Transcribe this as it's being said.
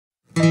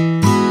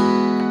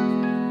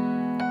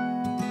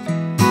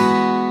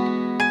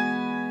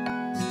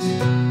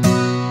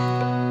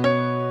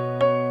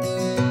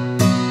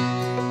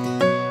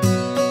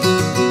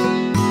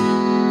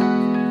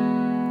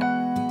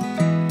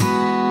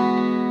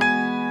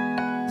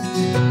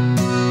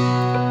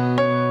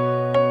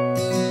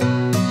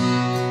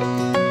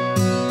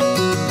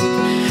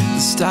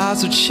Stars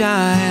would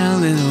shine a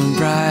little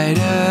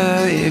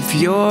brighter if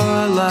your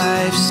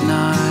life's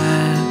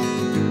not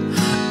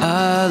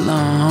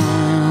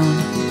alone.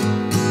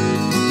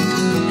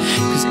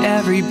 'Cause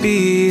every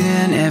beat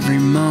and every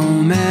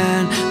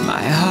moment,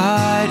 my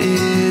heart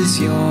is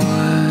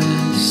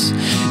yours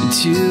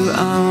to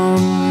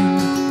own.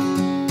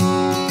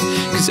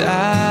 'Cause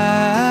I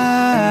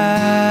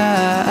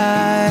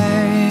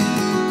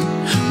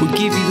will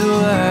give you the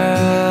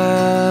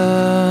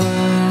world,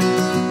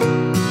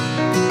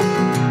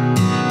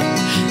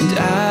 and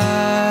I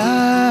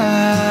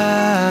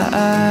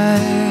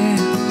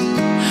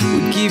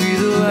will give you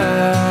the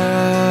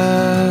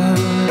world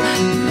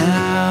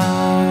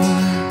now.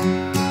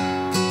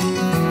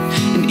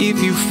 And if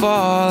you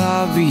fall,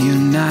 I'll be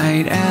your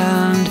knight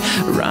and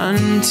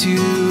run to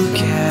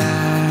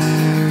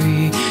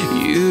carry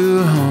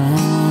you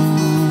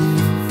home.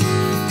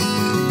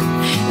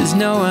 There's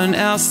no one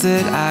else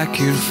that I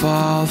could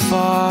fall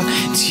for.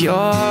 It's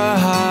your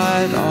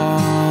heart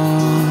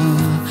all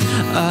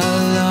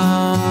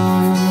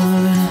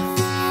alone.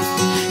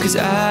 'Cause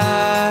I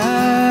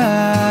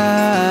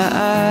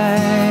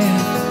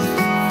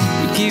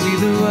would give you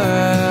the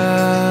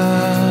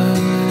world,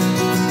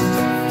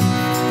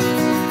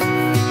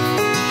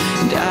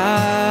 and I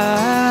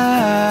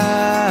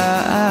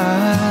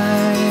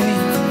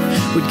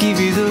would give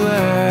you the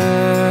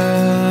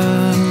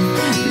world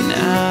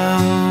now.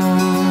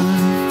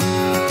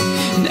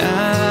 And I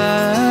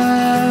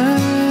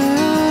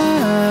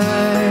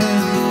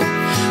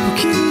will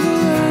give you the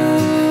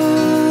world,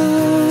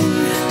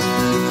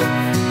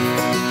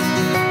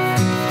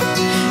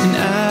 and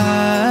I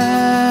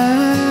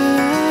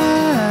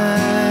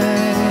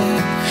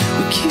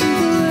will give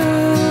you the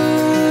world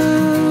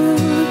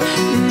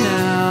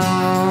now.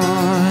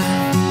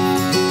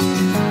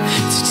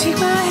 So take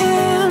my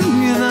hand,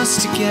 with us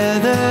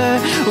together,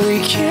 we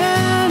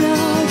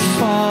cannot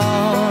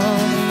fall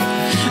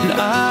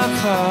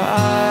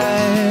apart.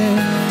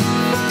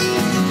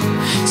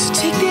 So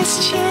take this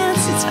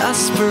chance, it's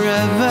us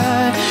forever.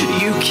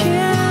 You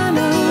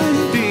cannot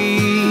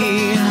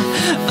be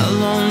a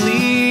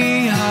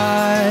lonely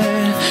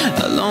heart,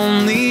 a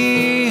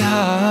lonely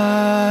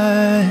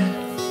heart.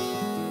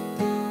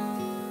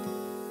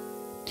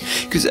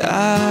 'Cause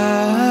I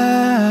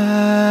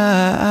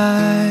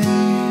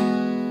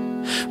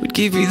would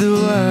give you the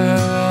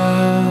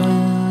world,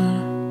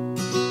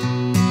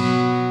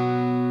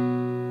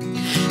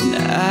 and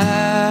I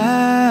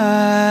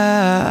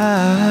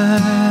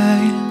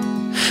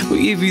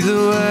will give you the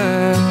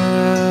world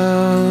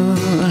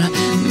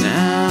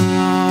now.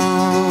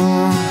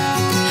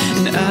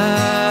 And I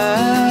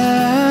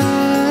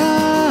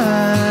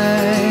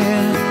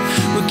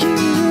will give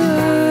you the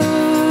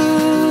world,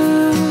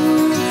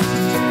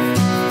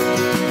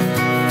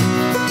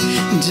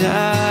 and I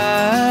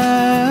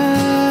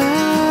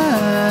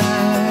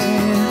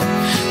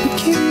will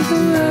give you the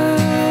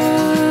world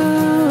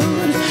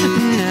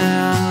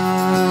now.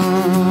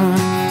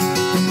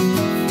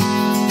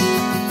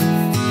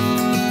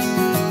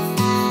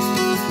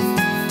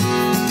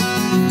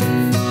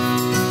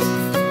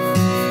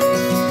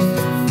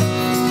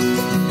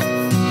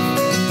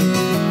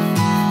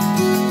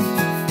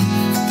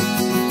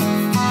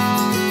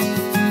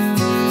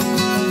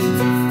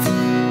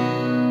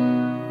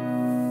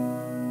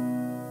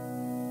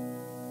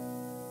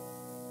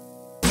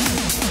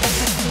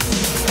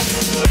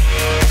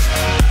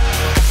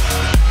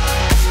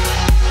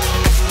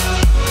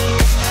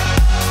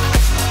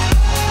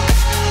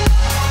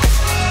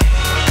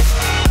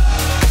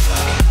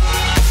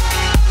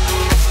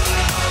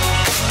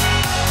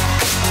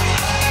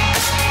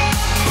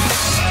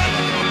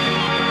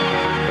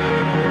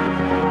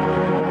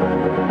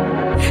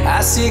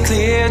 I see it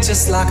clear,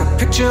 just like a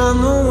picture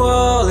on the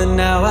wall. And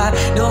now I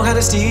know how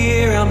to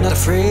steer, I'm not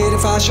afraid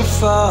if I should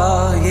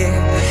fall,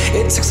 yeah.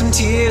 It took some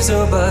tears,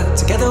 oh, but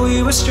together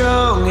we were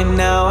strong. And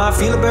now I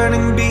feel a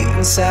burning beat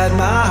inside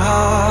my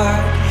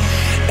heart.